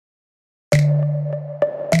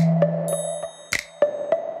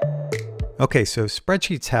Okay, so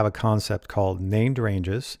spreadsheets have a concept called named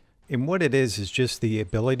ranges. And what it is just the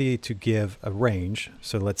ability to give a range.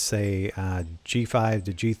 So let's say G5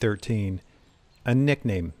 to G13, a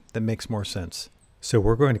nickname that makes more sense. So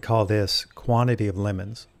we're going to call this quantity of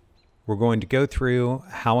lemons. We're going to go through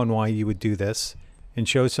how and why you would do this and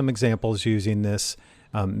show some examples using this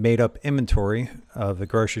made up inventory of the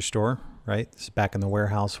grocery store, right? This is back in the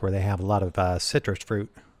warehouse where they have a lot of citrus fruit.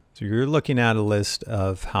 So you're looking at a list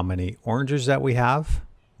of how many oranges that we have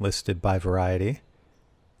listed by variety,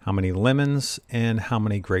 how many lemons, and how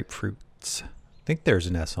many grapefruits. I think there's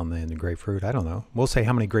an S on the end of grapefruit. I don't know. We'll say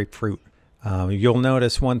how many grapefruit. You'll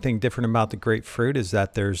notice one thing different about the grapefruit is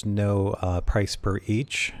that there's no price per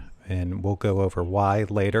each, and we'll go over why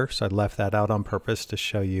later. So I left that out on purpose to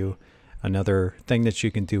show you another thing that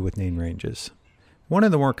you can do with name ranges. One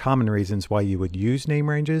of the more common reasons why you would use name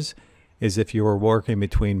ranges is if you were working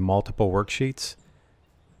between multiple worksheets.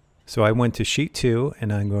 So I went to sheet 2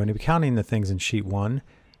 and I'm going to be counting the things in sheet 1.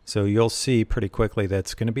 So you'll see pretty quickly that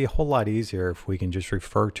it's going to be a whole lot easier if we can just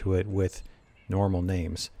refer to it with normal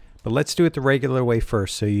names. But let's do it the regular way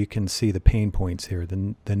first so you can see the pain points here,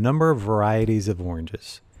 the number of varieties of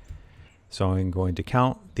oranges. So I'm going to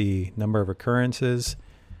count the number of occurrences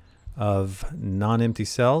of non-empty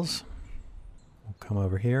cells. We'll come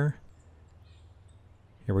over here.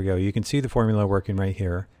 Here we go. You can see the formula working right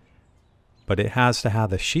here, but it has to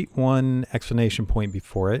have the sheet 1 explanation point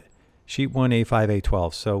before it, sheet 1 A5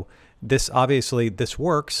 A12. So this obviously this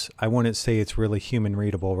works. I wouldn't say it's really human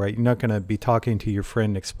readable, right? You're not going to be talking to your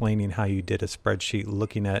friend explaining how you did a spreadsheet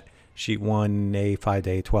looking at sheet 1 A5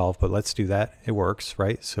 to A12, but let's do that. It works,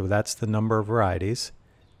 right? So that's the number of varieties.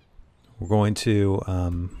 We're going to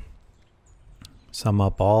sum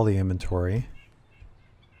up all the inventory.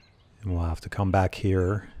 And we'll have to come back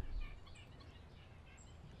here,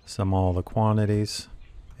 sum all the quantities,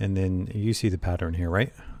 and then you see the pattern here,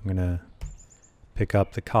 right? I'm going to pick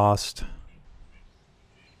up the cost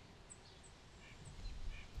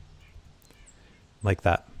like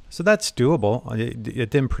that. So that's doable. It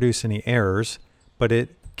didn't produce any errors, but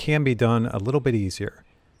it can be done a little bit easier.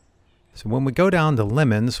 So when we go down to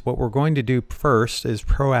lemons, what we're going to do first is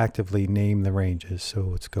proactively name the ranges. So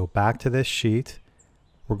let's go back to this sheet.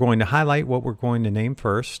 We're going to highlight what we're going to name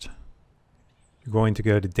first. You're going to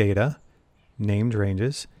go to Data, Named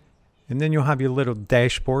Ranges, and then you'll have your little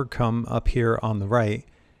dashboard come up here on the right,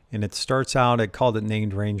 and it starts out, I called it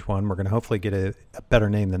Named Range 1. We're going to hopefully get a better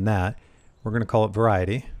name than that. We're going to call it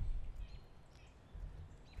Variety.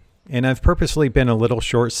 And I've purposely been a little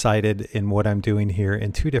short-sighted in what I'm doing here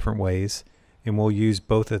in two different ways, and we'll use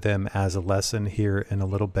both of them as a lesson here in a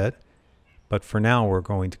little bit. But for now, we're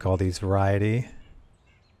going to call these Variety,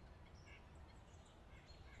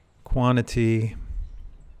 Quantity,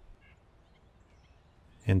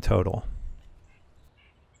 and Total.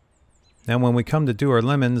 Now when we come to do our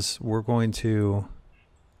lemons, we're going to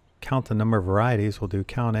count the number of varieties. We'll do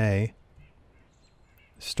count A,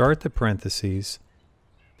 start the parentheses,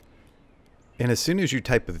 and as soon as you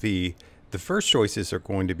type a V, the first choices are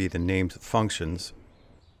going to be the named functions.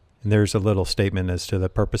 And there's a little statement as to the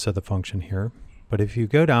purpose of the function here. But if you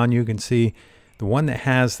go down, you can see the one that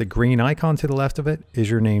has the green icon to the left of it is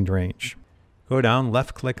your named range. Go down,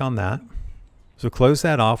 left click on that. So close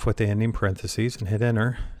that off with the ending parentheses and hit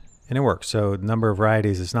enter, and it works. So the number of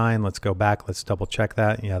varieties is 9. Let's go back, let's double check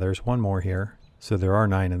that. Yeah, there's one more here. So there are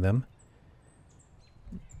 9 of them.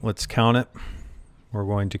 Let's count it. We're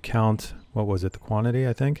going to count, what was it, the quantity,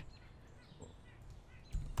 I think?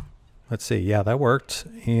 Let's see, yeah, that worked.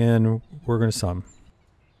 And we're going to sum.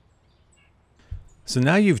 So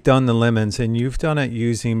now you've done the lemons and you've done it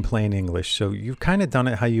using plain English. So you've kind of done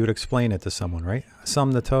it how you would explain it to someone, right? I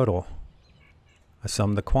summed the total, I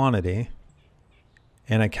summed the quantity,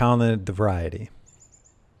 and I counted the variety.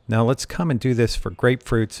 Now let's come and do this for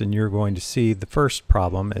grapefruits, and you're going to see the first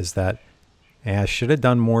problem is that I should have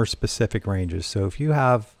done more specific ranges. So if you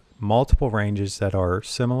have multiple ranges that are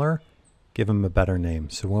similar, give them a better name.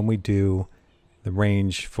 So when we do the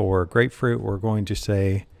range for grapefruit, we're going to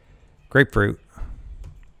say grapefruit.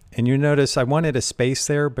 And you notice I wanted a space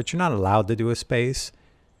there, but you're not allowed to do a space.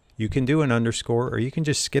 You can do an underscore, or you can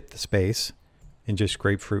just skip the space and just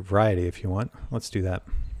grapefruit variety if you want. Let's do that.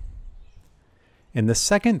 And the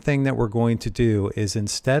second thing that we're going to do is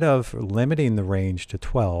instead of limiting the range to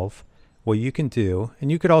 12, what you can do,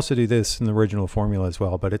 and you could also do this in the original formula as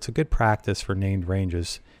well, but it's a good practice for named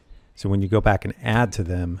ranges. So when you go back and add to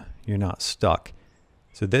them, you're not stuck.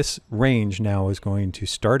 So this range now is going to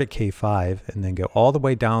start at K5 and then go all the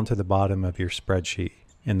way down to the bottom of your spreadsheet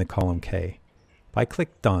in the column K. If I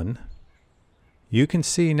click Done, you can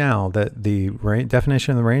see now that the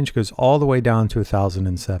definition of the range goes all the way down to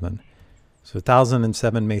 1007. So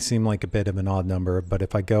 1007 may seem like a bit of an odd number, but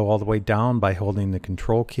if I go all the way down by holding the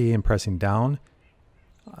control key and pressing down,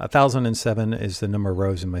 1007 is the number of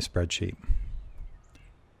rows in my spreadsheet.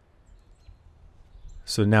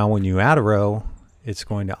 So now when you add a row, it's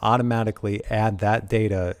going to automatically add that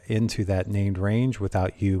data into that named range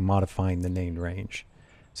without you modifying the named range.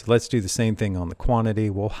 So let's do the same thing on the quantity.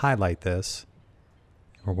 We'll highlight this.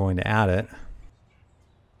 We're going to add it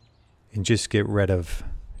and just get rid of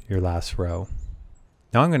your last row.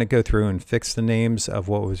 Now I'm going to go through and fix the names of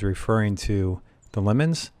what was referring to the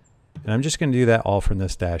lemons, and I'm just going to do that all from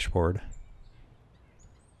this dashboard.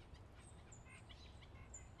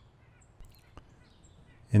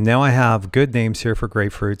 And now I have good names here for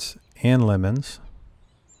grapefruits and lemons.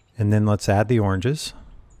 And then let's add the oranges.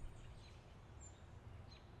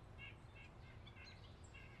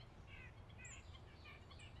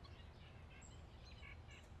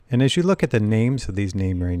 And as you look at the names of these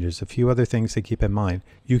name ranges, a few other things to keep in mind.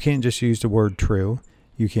 You can't just use the word true.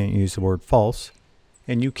 You can't use the word false.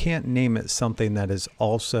 And you can't name it something that is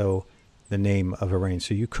also the name of a range.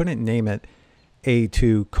 So you couldn't name it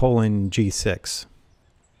A2:G6.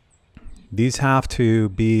 These have to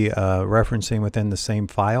be referencing within the same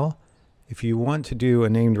file. If you want to do a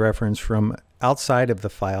named reference from outside of the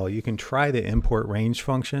file, you can try the import range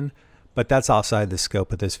function, but that's outside the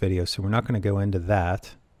scope of this video, so we're not going to go into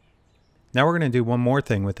that. Now we're going to do one more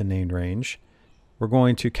thing with the named range. We're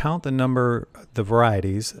going to count the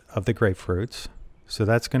varieties of the grapefruits. So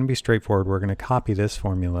that's going to be straightforward. We're going to copy this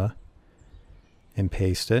formula and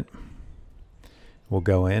paste it. We'll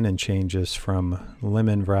go in and change this from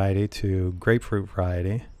lemon variety to grapefruit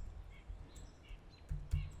variety.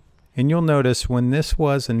 And you'll notice when this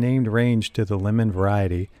was a named range to the lemon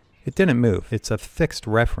variety, it didn't move. It's a fixed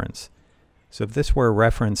reference. So if this were a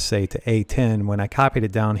reference, say, to A10, when I copied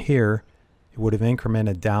it down here, it would have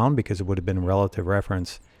incremented down because it would have been a relative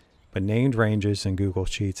reference. But named ranges in Google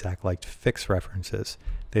Sheets act like fixed references.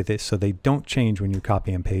 So they don't change when you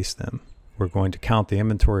copy and paste them. We're going to count the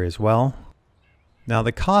inventory as well. Now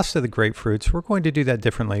the cost of the grapefruits, we're going to do that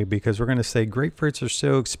differently because we're going to say grapefruits are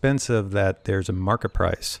so expensive that there's a market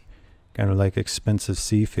price. Kind of like expensive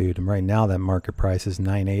seafood. And right now that market price is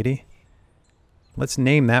 $9.80. Let's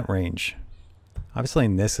name that range. Obviously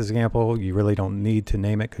in this example, you really don't need to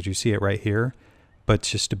name it because you see it right here. But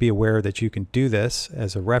just to be aware that you can do this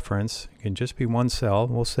as a reference, it can just be one cell.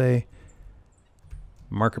 We'll say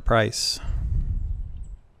market price.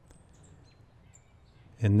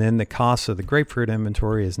 And then the cost of the grapefruit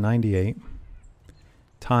inventory is 98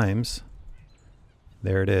 times,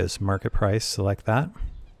 there it is, market price, select that,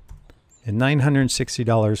 and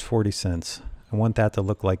 $960.40. I want that to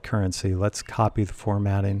look like currency. Let's copy the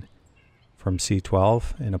formatting from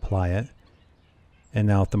C12 and apply it. And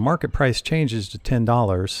now if the market price changes to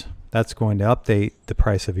 $10, that's going to update the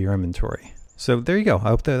price of your inventory. So there you go. I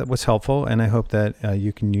hope that was helpful, and I hope that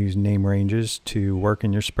you can use name ranges to work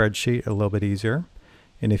in your spreadsheet a little bit easier.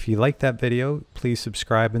 And if you like that video, please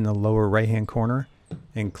subscribe in the lower right-hand corner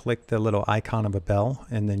and click the little icon of a bell,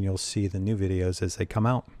 and then you'll see the new videos as they come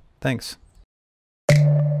out. Thanks.